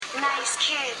Those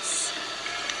kids,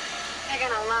 they're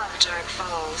gonna love Dark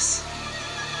Falls.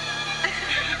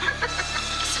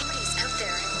 Somebody's out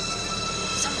there.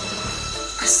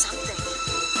 Something.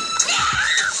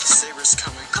 Saber's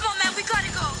coming. Come on, man, we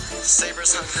gotta go.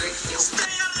 Saber's hungry.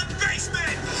 Stay out of the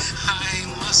basement! I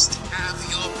must have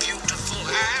your beautiful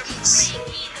hands.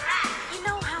 You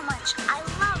know how much I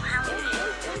love Halloween.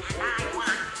 I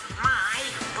want my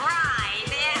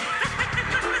bride.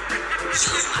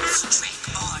 You must trick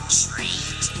or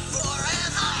treat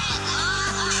forever.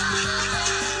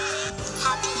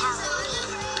 Happy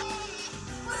Halloween.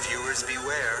 Viewers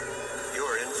beware,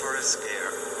 you're in for a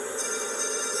scare.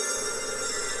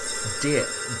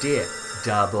 Dip,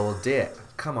 double dip.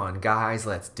 Come on, guys,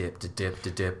 let's dip.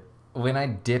 When I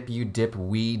dip, you dip,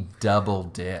 we double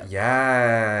dip.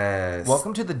 Yes.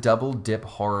 Welcome to the Double Dip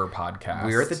Horror Podcast.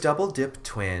 We're the Double Dip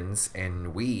Twins,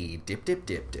 and we dip.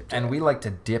 And we like to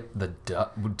dip the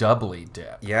doubly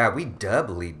dip. Yeah, we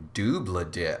doubly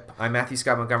doobla dip. I'm Matthew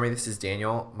Scott Montgomery. This is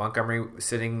Daniel Montgomery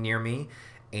sitting near me.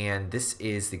 And this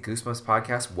is the Goosebumps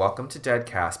Podcast. Welcome to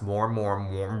Deadcast.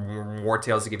 More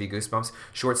tales to give you goosebumps.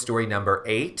 Short story number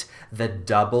 8, The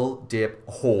Double Dip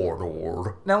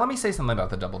Horror. Now, let me say something about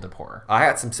the Double Dip Horror. I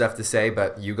had some stuff to say,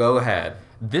 but you go ahead.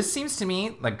 This seems to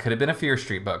me like could have been a Fear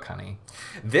Street book, honey.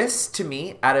 This, to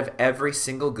me, out of every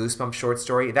single Goosebumps short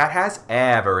story that has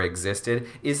ever existed,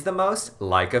 is the most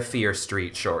like a Fear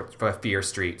Street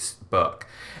book.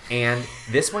 And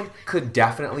this one could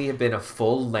definitely have been a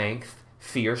full-length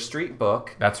Fear Street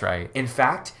book. That's right. In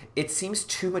fact, it seems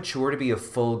too mature to be a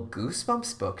full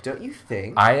Goosebumps book, don't you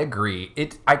think? I agree.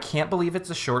 I can't believe it's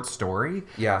a short story.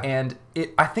 Yeah. And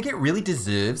I think it really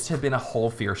deserves to have been a whole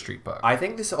Fear Street book. I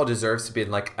think this all deserves to be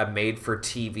like a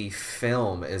made-for-TV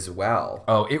film as well.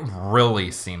 Oh, it really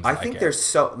seems like it. I think there's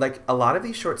so, like, a lot of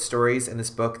these short stories in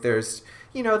this book, there's,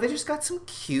 you know, they just got some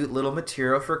cute little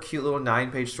material for a cute little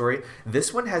 9-page story.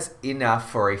 This one has enough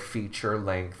for a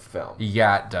feature-length film.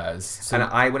 Yeah, it does. So,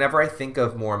 And whenever I think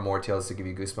of more tales to give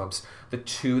you goosebumps, the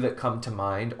two that come to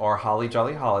mind are Holly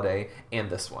Jolly Holiday and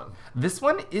this one. this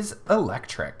one is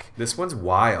electric. This one's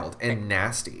wild and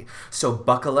nasty. So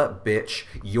buckle up, bitch.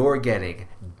 You're getting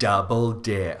double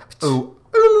dipped. Ooh.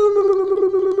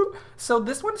 So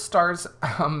this one stars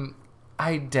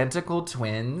identical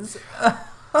twins.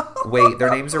 Wait, their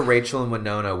names are Rachel and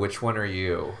Winona. Which one are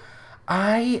you?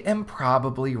 I am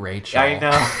probably Rachel. I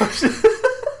know.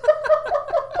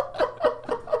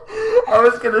 I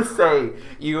was gonna say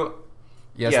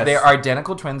Yes, Yes. they are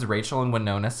identical twins, Rachel and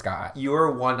Winona Scott.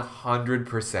 you're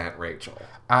 100% Rachel.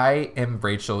 I am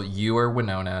Rachel. You are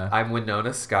Winona. I'm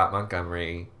Winona Scott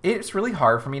Montgomery. It's really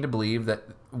hard for me to believe that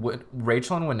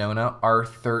Rachel and Winona are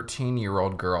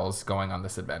 13-year-old girls going on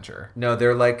this adventure. No,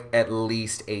 they're like at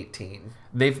least 18.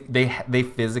 They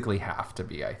physically have to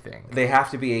be, I think. They have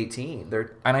to be 18.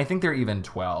 And I think they're even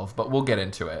 12, but we'll get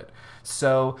into it.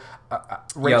 So,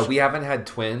 Rachel, we haven't had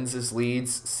twins as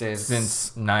leads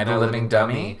since Night of the Living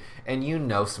Dummy. And you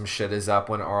know some shit is up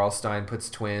when R.L. Stine puts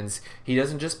twins. He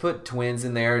doesn't just put twins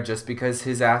in there just because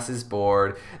his ass is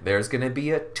bored. There's going to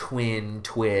be a twin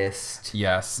twist.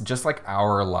 Yes, just like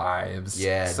our lives.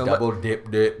 Yeah, So double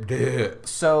dip.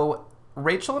 So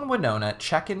Rachel and Winona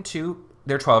check into,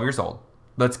 they're 12 years old.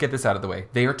 Let's get this out of the way.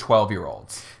 They are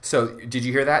 12-year-olds. So, did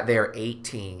you hear that? They are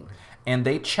 18. And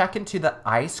they check into the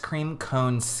Ice Cream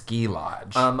Cone Ski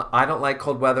Lodge. I don't like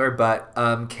cold weather, but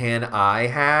Can I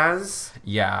has?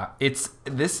 Yeah,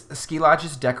 this ski lodge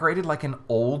is decorated like an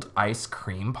old ice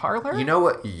cream parlor. You know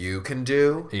what you can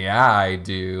do? Yeah, I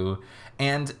do.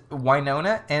 And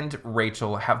Winona and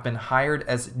Rachel have been hired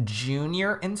as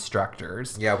junior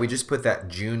instructors. Yeah, we just put that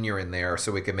junior in there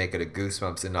so we can make it a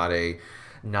Goosebumps and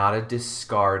not a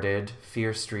discarded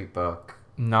Fear Street book.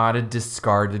 Not a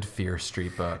discarded Fear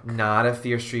Street book. Not a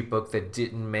Fear Street book that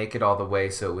didn't make it all the way,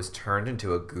 so it was turned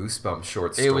into a Goosebumps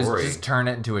short story. It was just turned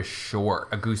it into a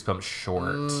Goosebumps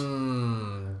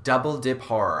short. Double dip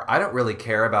horror. I don't really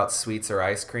care about sweets or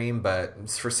ice cream, but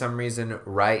for some reason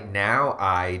right now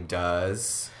I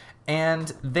does.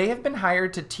 And they have been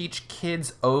hired to teach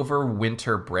kids over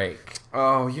winter break.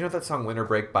 Oh, you know that song Winter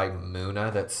Break by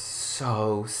Muna? That's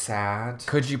so sad.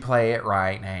 Could you play it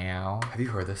right now? Have you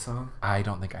heard this song? I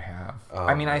don't think I have. Oh,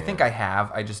 I mean, I man. think I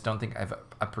have. I just don't think I've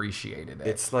appreciated it.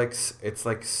 It's like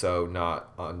so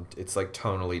not on. It's like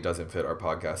tonally doesn't fit our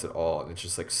podcast at all, and it's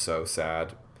just like so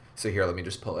sad. So here, let me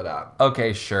just pull it up.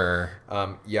 Okay, sure.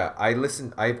 Yeah,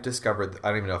 I've discovered. I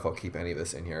don't even know if I'll keep any of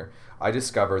this in here. I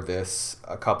discovered this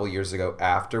a couple years ago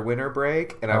after winter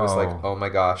break, and I was like, oh my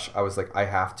gosh. I was like, I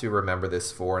have to remember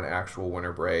this for an actual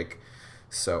winter break,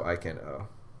 so I can.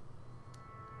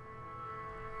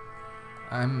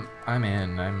 I'm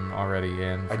in. I'm already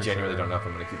in. I for genuinely sure. don't know if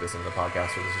I'm going to keep this in the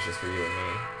podcast or this is just for you and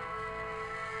me.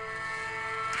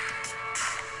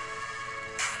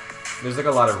 There's like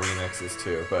a lot of remixes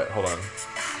too, but hold on.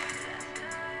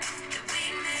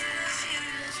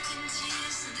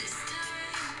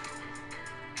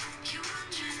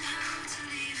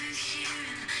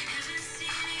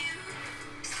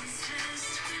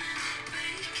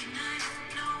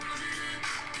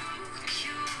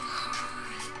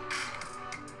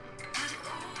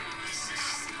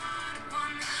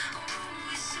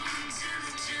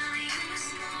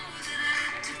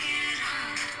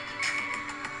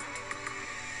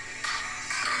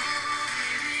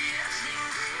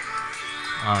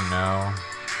 Oh no.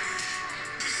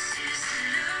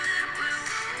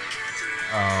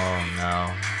 Oh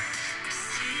no.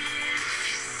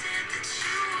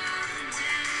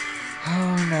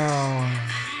 Oh no.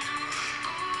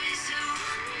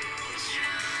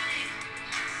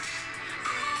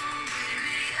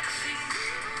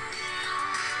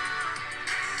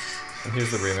 And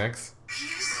here's the remix.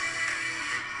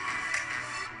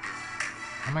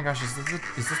 Oh my gosh, is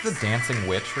this the Dancing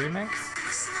Witch remix?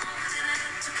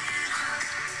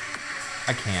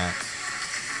 I can't.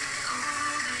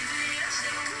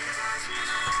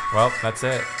 Well, that's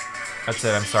it. That's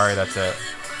it. I'm sorry. That's it.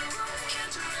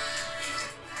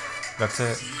 That's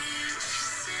it.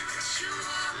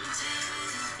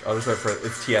 I'll just wait for it.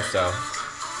 It's Tiesto.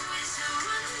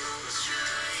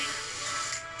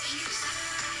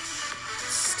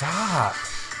 Stop.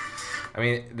 I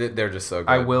mean, they're just so good.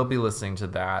 I will be listening to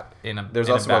that in a. There's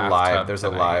in also a live. bathtub There's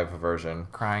tonight. a live version.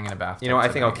 Crying in a bathtub. You know, I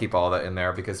think I'll tonight. keep all that in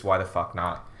there because why the fuck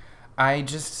not? That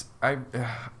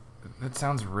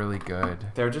sounds really good.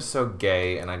 They're just so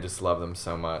gay, and I just love them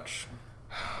so much.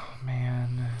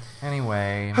 Man.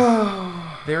 Anyway,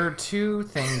 there are two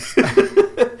things.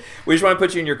 We just want to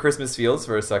put you in your Christmas feels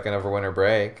for a second over winter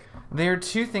break. There are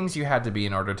two things you had to be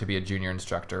in order to be a junior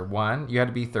instructor. One, you had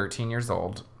to be 13 years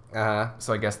old.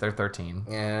 So I guess they're 13.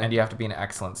 Yeah. And you have to be an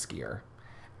excellent skier.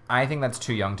 I think that's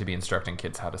too young to be instructing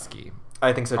kids how to ski.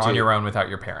 I think so too. On your own without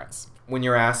your parents. When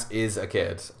your ass is a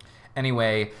kid.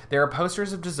 Anyway, there are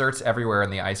posters of desserts everywhere in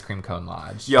the ice cream cone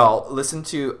lodge. Y'all, listen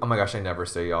to... Oh my gosh, I never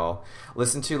say y'all.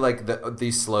 Listen to, like,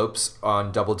 these slopes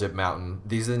on Double Dip Mountain.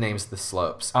 These are the names of the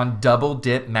slopes. On Double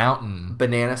Dip Mountain.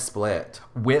 Banana Split.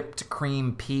 Whipped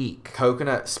Cream Peak.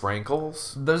 Coconut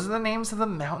Sprinkles. Those are the names of the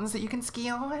mountains that you can ski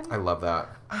on? I love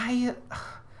that. I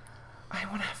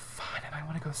want to have fun and I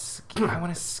want to go ski. I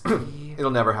want to ski.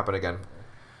 It'll never happen again.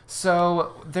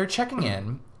 So they're checking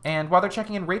in, and while they're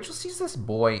checking in, Rachel sees this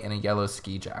boy in a yellow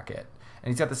ski jacket.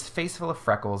 And he's got this face full of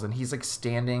freckles, and he's like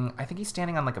standing, I think he's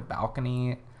standing on like a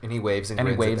balcony. And he waves and And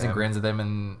he grins waves at and them. grins at them.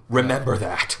 And Remember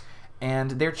that.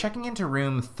 And they're checking into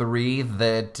room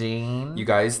 313. You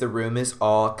guys, the room is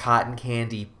all cotton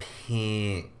candy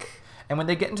pink. And when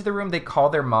they get into the room, they call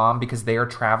their mom because they are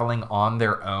traveling on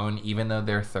their own, even though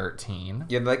they're 13.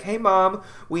 Yeah, they're like, hey, Mom,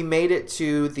 we made it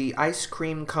to the ice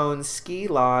cream cone ski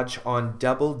lodge on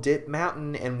Double Dip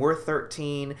Mountain, and we're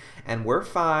 13, and we're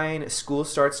fine. School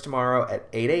starts tomorrow at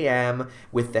 8 a.m.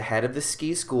 with the head of the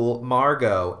ski school,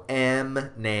 Margot,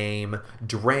 M name,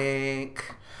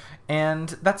 drink. And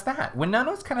that's that.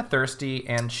 Winona's kind of thirsty,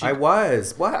 and she... I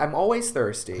was. What? I'm always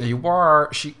thirsty. You are.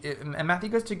 And Matthew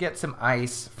goes to get some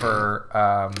ice for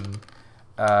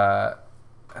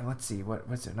let's see,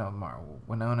 what's it? No,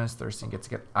 Winona's thirsty and gets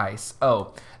to get ice.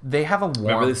 Oh, they have a warm...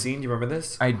 Remember the scene? Do you remember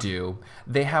this? I do.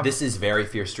 They have... This is very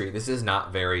Fear Street. This is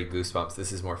not very Goosebumps.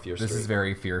 This is more Fear Street. This is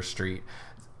very Fear Street.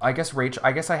 I guess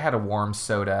I had a warm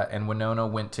soda, and Winona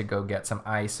went to go get some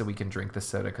ice so we can drink the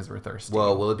soda because we're thirsty.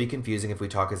 Well, will it be confusing if we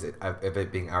talk of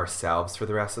it being ourselves for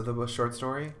the rest of the short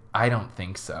story? I don't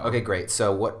think so. Okay, great.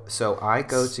 So I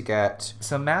go to get...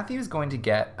 So Matthew's going to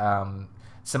get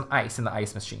some ice in the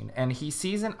ice machine, and he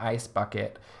sees an ice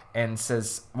bucket and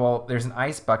says, well, there's an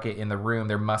ice bucket in the room.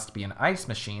 There must be an ice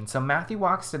machine. So Matthew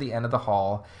walks to the end of the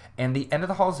hall, and the end of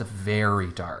the hall is very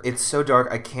dark. It's so dark,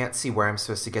 I can't see where I'm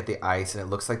supposed to get the ice, and it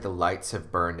looks like the lights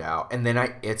have burned out. And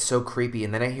then it's so creepy,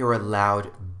 and then I hear a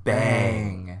loud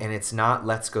bang. And it's not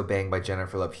Let's Go Bang by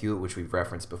Jennifer Love Hewitt, which we've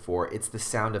referenced before. It's the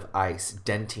sound of ice,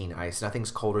 dentine ice.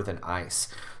 Nothing's colder than ice.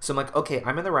 So I'm like, okay,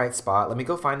 I'm in the right spot. Let me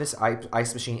go find this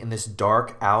ice machine in this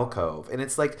dark alcove. And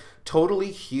it's like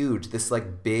totally huge. This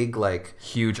like big, like...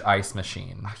 Huge ice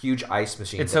machine. Huge ice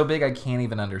machine. It's so big I can't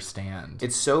even understand.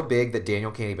 It's so big that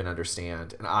Daniel can't even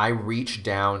understand. And I reach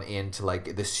down into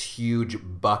like this huge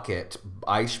bucket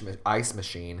ice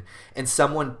machine, and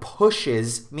someone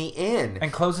pushes me in.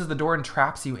 And closes the door and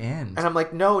traps you in. And I'm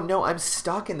like, no, I'm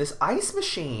stuck in this ice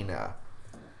machine.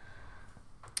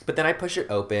 But then I push it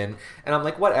open, and I'm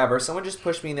like, whatever. Someone just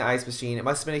pushed me in the ice machine. It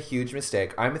must have been a huge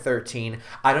mistake. I'm 13.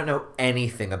 I don't know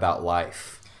anything about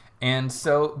life. And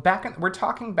so we're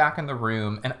talking back in the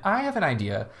room, and I have an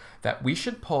idea that we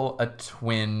should pull a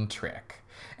twin trick.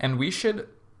 And we should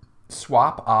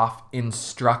swap off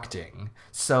instructing.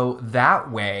 So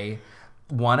that way,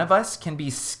 one of us can be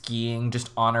skiing just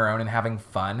on our own and having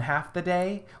fun half the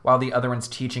day, while the other one's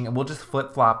teaching, and we'll just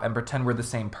flip-flop and pretend we're the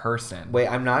same person. Wait,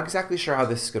 I'm not exactly sure how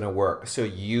this is going to work. So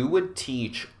you would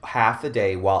teach half the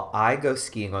day while I go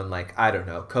skiing on, like, I don't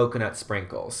know, coconut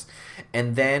sprinkles.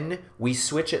 And then we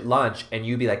switch at lunch, and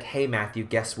you'd be like, hey, Matthew,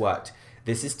 guess what?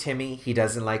 This is Timmy. He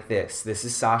doesn't like this. This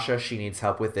is Sasha. She needs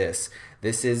help with this.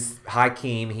 This is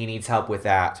Hakeem. He needs help with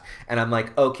that. And I'm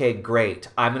like, okay, great.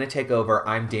 I'm going to take over.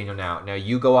 I'm Daniel now. Now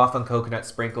you go off on coconut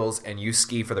sprinkles and you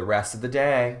ski for the rest of the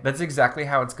day. That's exactly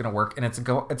how it's going to work. And it's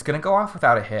going to go off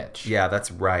without a hitch. Yeah,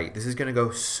 that's right. This is going to go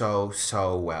so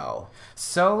well.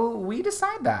 So we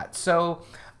decide that. So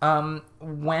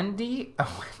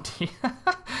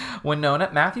Winona,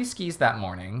 Matthew skis that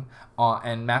morning,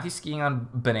 and Matthew's skiing on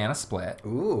Banana Split.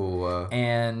 Ooh.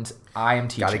 And I am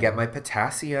teaching. Gotta get my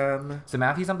potassium. So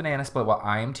Matthew's on Banana Split while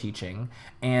I am teaching,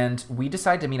 and we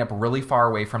decide to meet up really far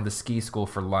away from the ski school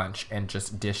for lunch and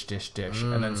just dish,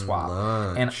 and then swap.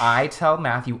 Lunch. And I tell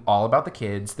Matthew all about the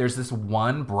kids. There's this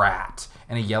one brat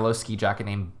in a yellow ski jacket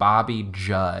named Bobby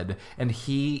Judd, and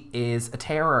he is a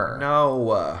terror.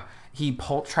 No. He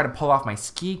tried to pull off my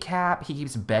ski cap. He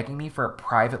keeps begging me for a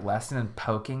private lesson and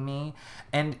poking me.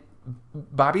 And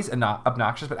Bobby's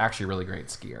obnoxious, but actually a really great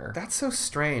skier. That's so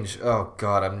strange. Oh,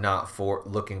 God, I'm not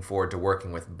looking forward to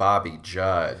working with Bobby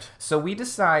Judd. So we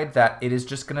decide that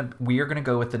we are going to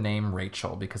go with the name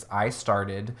Rachel because I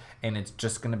started, and it's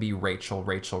just going to be Rachel.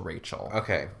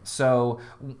 Okay. So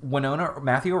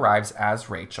Matthew arrives as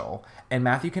Rachel, and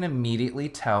Matthew can immediately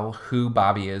tell who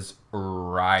Bobby is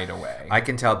right away. I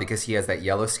can tell because he has that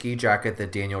yellow ski jacket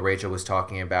that Daniel Rachel was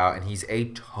talking about, and he's a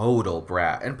total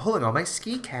brat and pulling on my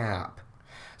ski cap.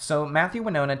 So Matthew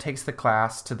Winona takes the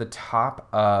class to the top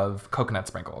of Coconut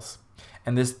Sprinkles.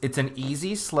 And it's an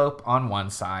easy slope on one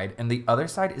side, and the other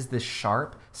side is this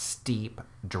sharp, steep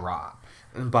drop.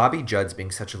 And Bobby Judd's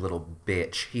being such a little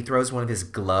bitch. He throws one of his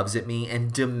gloves at me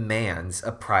and demands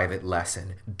a private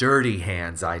lesson. Dirty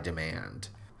hands, I demand.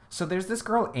 So there's this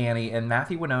girl, Annie, and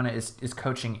Matthew Winona is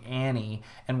coaching Annie.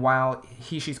 And while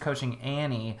she's coaching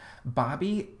Annie,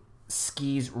 Bobby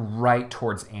skis right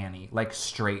towards Annie, like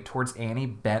straight towards Annie,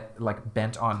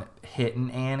 bent on hitting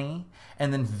Annie,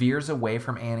 and then veers away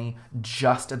from Annie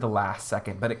just at the last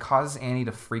second. But it causes Annie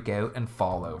to freak out and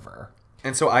fall over.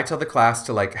 And so I tell the class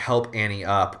to, like, help Annie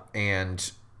up, and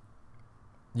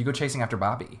you go chasing after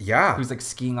Bobby. Yeah. Who's, like,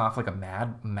 skiing off like a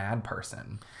mad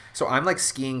person. So I'm, like,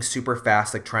 skiing super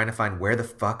fast, like, trying to find where the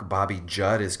fuck Bobby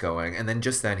Judd is going. And then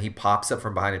just then he pops up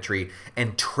from behind a tree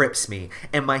and trips me.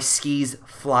 And my skis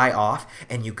fly off.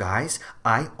 And you guys,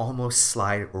 I almost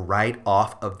slide right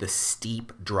off of the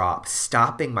steep drop,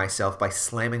 stopping myself by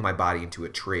slamming my body into a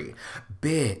tree.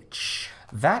 Bitch.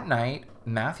 That night,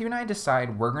 Matthew and I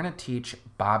decide we're going to teach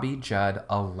Bobby Judd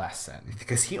a lesson.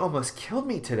 Because he almost killed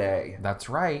me today. That's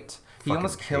right. He Fucking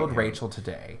almost killed hate him. Rachel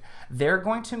today. They're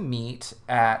going to meet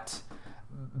at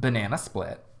Banana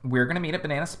Split. We're going to meet at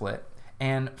Banana Split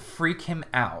and freak him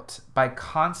out by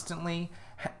constantly...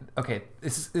 Okay,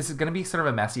 this is going to be sort of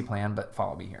a messy plan, but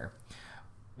follow me here.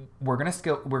 We're gonna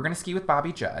ski with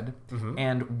Bobby Judd,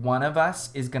 and one of us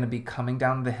is gonna be coming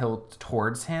down the hill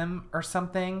towards him or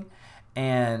something,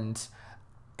 and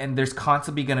there's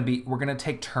constantly we're gonna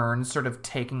take turns sort of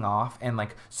taking off and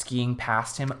like skiing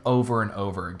past him over and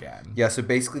over again. Yeah, so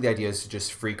basically the idea is to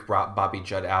just freak Bobby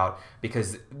Judd out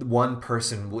because one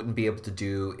person wouldn't be able to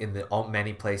do in the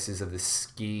many places of the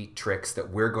ski tricks that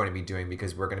we're going to be doing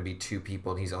because we're going to be two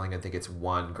people and he's only going to think it's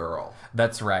one girl.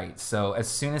 That's right. So as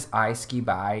soon as I ski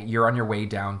by, you're on your way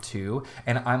down too,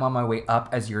 and I'm on my way up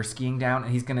as you're skiing down,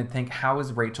 and he's going to think, how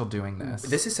is Rachel doing this?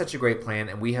 This is such a great plan,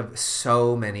 and we have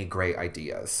so many great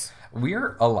ideas.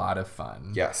 We're a lot of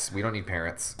fun. Yes, we don't need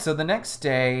parents. So the next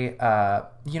day,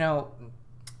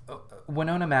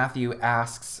 Winona Matthew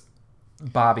asks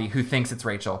Bobby, who thinks it's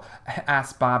Rachel,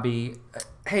 asks Bobby,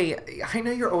 hey, I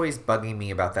know you're always bugging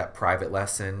me about that private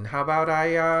lesson. How about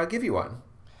I give you one?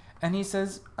 And he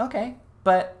says, okay,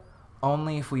 but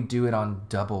only if we do it on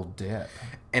Double Dip.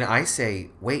 And I say,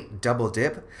 wait, Double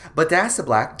Dip? But that's the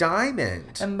Black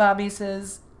Diamond. And Bobby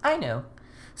says, I know.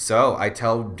 So I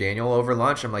tell Daniel over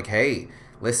lunch, I'm like, hey,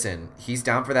 listen, he's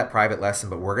down for that private lesson,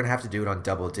 but we're going to have to do it on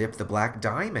Double Dip, the Black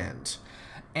Diamond.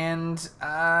 And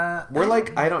we're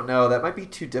like, I don't know, that might be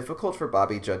too difficult for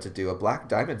Bobby Judd to do. A Black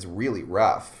Diamond's really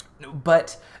rough.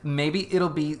 But maybe it'll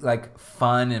be like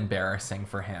fun embarrassing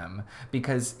for him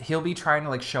because he'll be trying to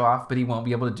like show off, but he won't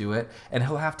be able to do it. And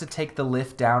he'll have to take the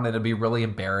lift down and it'll be really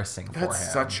embarrassing for him.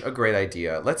 That's such a great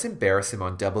idea. Let's embarrass him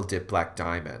on Double Dip Black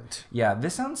Diamond. Yeah,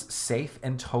 this sounds safe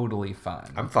and totally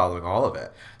fun. I'm following all of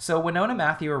it. So Winona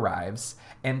Matthew arrives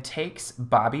and takes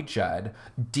Bobby Judd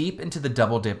deep into the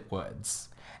Double Dip woods.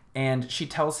 And she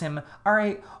tells him, all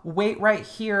right, wait right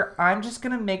here. I'm just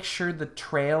going to make sure the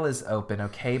trail is open,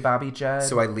 okay, Bobby Judd?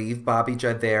 So I leave Bobby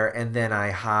Judd there, and then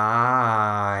I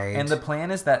hide. And the plan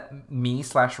is that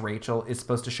me/Rachel is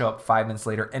supposed to show up 5 minutes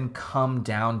later and come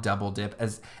down Double Dip.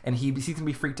 And he's going to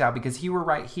be freaked out because you were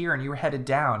right here and you were headed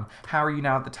down. How are you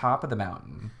now at the top of the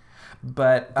mountain?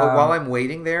 But while I'm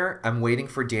waiting there, I'm waiting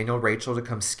for Daniel Rachel to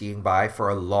come skiing by for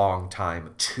a long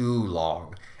time. Too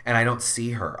long. And I don't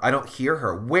see her. I don't hear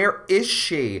her. Where is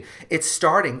she? It's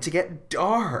starting to get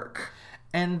dark.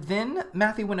 And then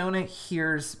Matthew Winona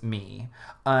hears me.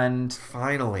 And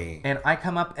finally. And I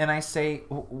come up and I say,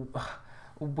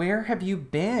 where have you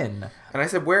been? And I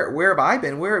said, where have I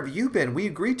been? Where have you been? We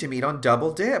agreed to meet on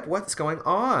Double Dip. What's going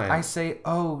on? I say,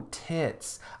 oh,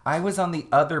 tits. I was on the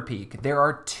other peak. There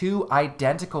are 2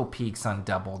 identical peaks on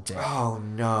Double Dip. Oh,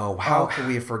 no. How could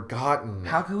we have forgotten?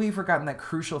 How could we have forgotten that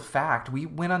crucial fact? We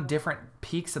went on different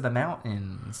peaks of the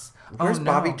mountains. Where's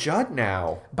Bobby Judd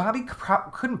now? Bobby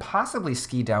couldn't possibly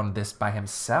ski down this by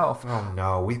himself. Oh,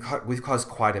 no. We've caused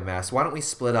quite a mess. Why don't we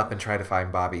split up and try to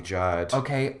find Bobby Judd?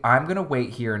 Okay, I'm going to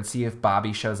wait here and see if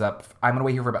Bobby shows up. I'm going to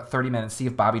wait here for about 30 minutes, see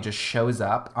if Bobby just shows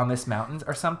up on this mountain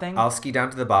or something. I'll ski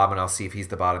down to the bottom and I'll see if he's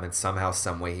the bottom and somehow,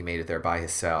 some way he made it there by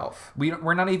himself.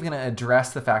 We're not even going to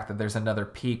address the fact that there's another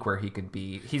peak where he could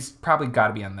be. He's probably got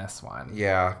to be on this one.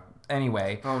 Yeah.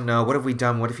 Anyway. Oh no, what have we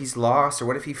done? What if he's lost? Or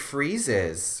what if he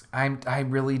freezes? I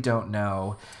really don't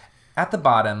know. At the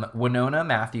bottom, Winona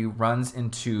Matthew runs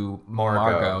into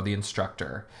Margot, the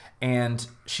instructor. And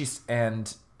she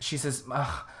says,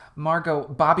 Margot,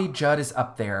 Bobby Judd is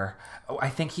up there. Oh, I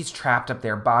think he's trapped up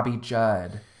there. Bobby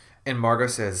Judd. And Margot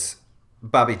says,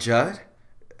 Bobby Judd?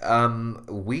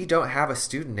 We don't have a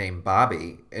student named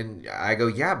Bobby. And I go,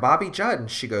 yeah, Bobby Judd.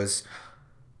 And she goes,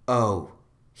 oh,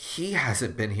 he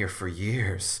hasn't been here for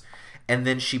years. And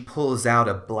then she pulls out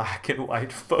a black and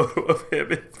white photo of him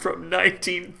from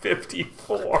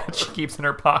 1954. She keeps in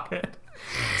her pocket.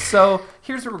 So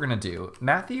here's what we're going to do.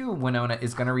 Matthew Winona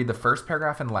is going to read the first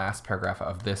paragraph and last paragraph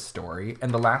of this story.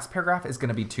 And the last paragraph is going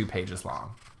to be 2 pages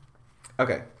long.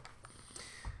 Okay.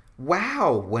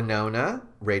 Wow, Winona,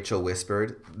 Rachel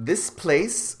whispered. This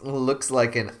place looks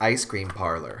like an ice cream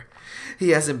parlor. He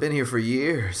hasn't been here for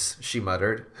years, she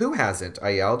muttered. Who hasn't? I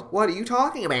yelled. What are you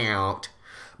talking about?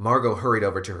 Margot hurried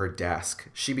over to her desk.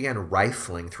 She began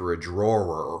rifling through a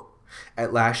drawer.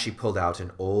 At last she pulled out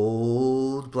an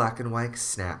old black and white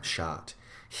snapshot.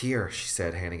 Here, she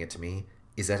said, handing it to me.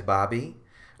 Is that Bobby?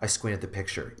 I squinted at the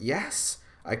picture. Yes,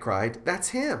 I cried. That's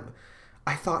him.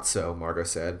 I thought so, Margot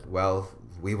said. Well,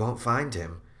 we won't find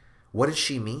him. What did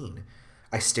she mean?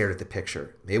 I stared at the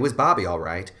picture. It was Bobby, all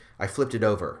right. I flipped it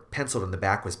over. Penciled in the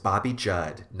back was Bobby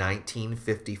Judd,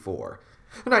 1954.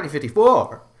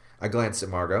 1954? I glanced at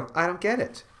Margot. I don't get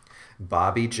it.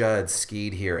 Bobby Judd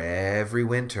skied here every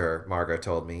winter, Margot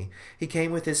told me. He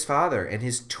came with his father and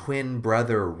his twin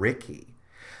brother, Ricky.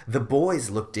 The boys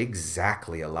looked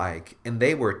exactly alike, and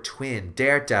they were twin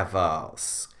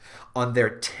daredevils. On their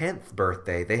 10th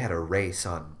birthday, they had a race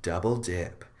on Double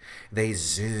Dip. They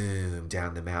zoomed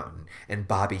down the mountain, and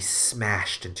Bobby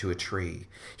smashed into a tree.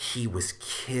 He was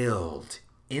killed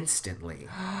instantly.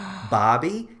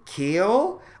 Bobby?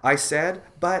 Kill? I said.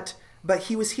 But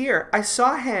he was here. I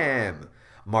saw him.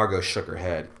 Margot shook her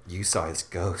head. You saw his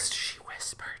ghost, she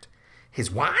whispered. His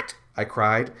what? I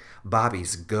cried.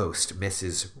 Bobby's ghost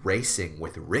misses racing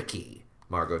with Ricky,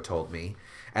 Margot told me.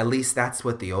 At least that's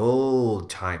what the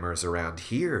old-timers around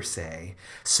here say.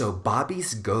 So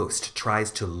Bobby's ghost tries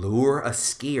to lure a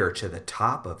skier to the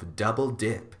top of Double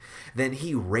Dip. Then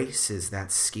he races that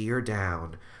skier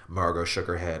down. Margot shook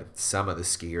her head. Some of the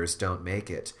skiers don't make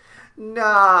it.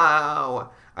 No,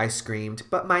 I screamed.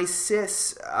 But my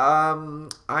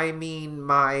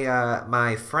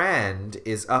my friend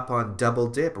is up on Double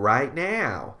Dip right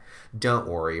now. Don't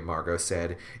worry, Margot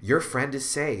said. Your friend is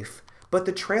safe. But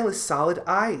the trail is solid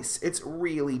ice. It's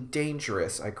really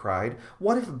dangerous, I cried.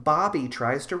 What if Bobby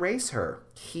tries to race her?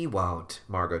 He won't,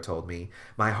 Margot told me.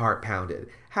 My heart pounded.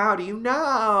 How do you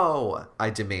know? I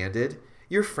demanded.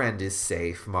 Your friend is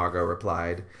safe, Margot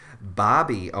replied.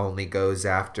 Bobby only goes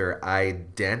after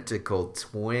identical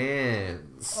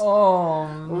twins. Oh,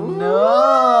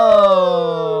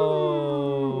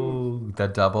 no. The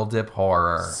double dip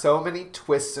horror. So many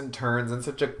twists and turns and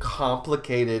such a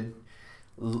complicated,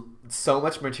 so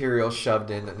much material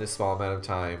shoved in a small amount of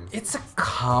time. It's a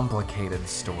complicated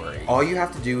story. All you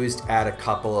have to do is add a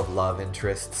couple of love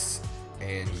interests,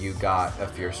 and you got a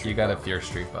Fear Street. You got a book. Fear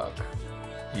Street book.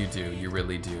 You do. You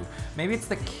really do. Maybe it's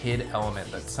the kid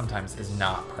element that sometimes is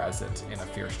not present in a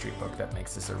Fear Street book that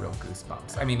makes this a real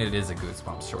Goosebumps. I mean, it is a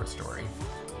Goosebumps short story.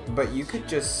 But you could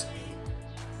just...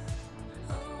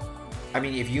 I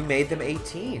mean, if you made them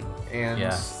 18, and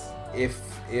Yes. if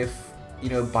you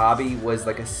know, Bobby was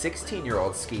like a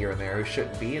 16-year-old skier in there who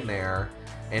shouldn't be in there,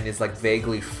 and is like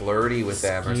vaguely flirty with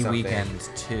them or Ski something. Weekend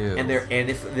 2. And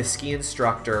if the ski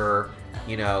instructor,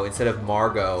 you know, instead of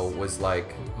Margot was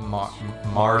like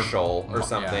Marshall or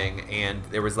something, and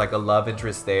there was like a love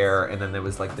interest there, and then there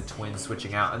was like the twins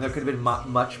switching out, and there could have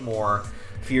been much more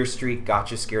Fear Street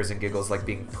gotcha scares and giggles, like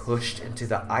being pushed into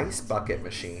the ice bucket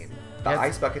machine, the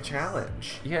ice bucket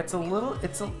challenge. Yeah, it's a little.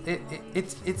 It's an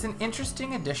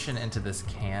interesting addition into this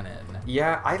canon.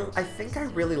 Yeah, I think I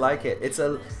really like it.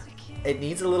 It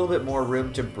needs a little bit more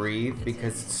room to breathe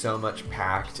because it's so much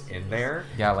packed in there.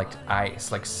 Yeah, like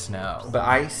ice, like snow. But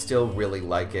I still really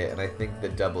like it, and I think the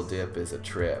double dip is a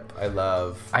trip. I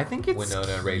think it's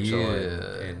Winona, Rachel, cute.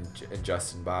 and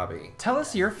Justin Bobby. Tell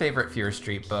us your favorite Fear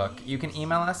Street book. You can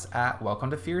email us at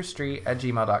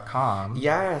welcometofearstreet@gmail.com.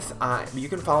 Yes, you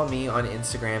can follow me on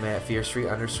Instagram at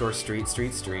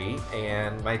fearstreet_street,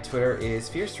 and my Twitter is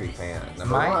fearstreetfan.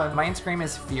 My Instagram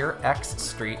is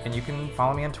fearxstreet, and you can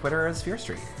follow me on Twitter as Fear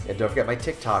Street. And don't forget my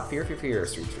TikTok, fear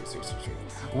street.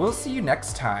 We'll see you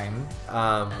next time.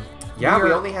 We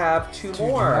only have two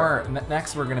more.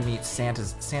 Next, we're gonna meet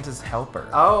Santa's helper.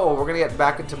 Oh, we're gonna get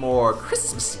back into more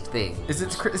Christmas things. Is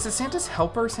it Santa's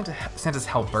helper? Or Santa's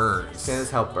helpers.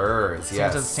 Santa's helpers,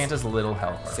 yes. Santa's little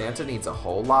helper. Santa needs a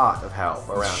whole lot of help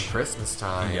around Christmas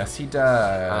time. Yes, he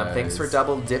does. Thanks for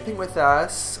double dipping with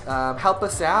us. Help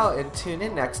us out and tune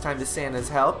in next time to Santa's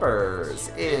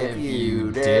Helpers, if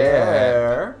you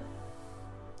dare.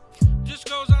 Just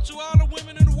go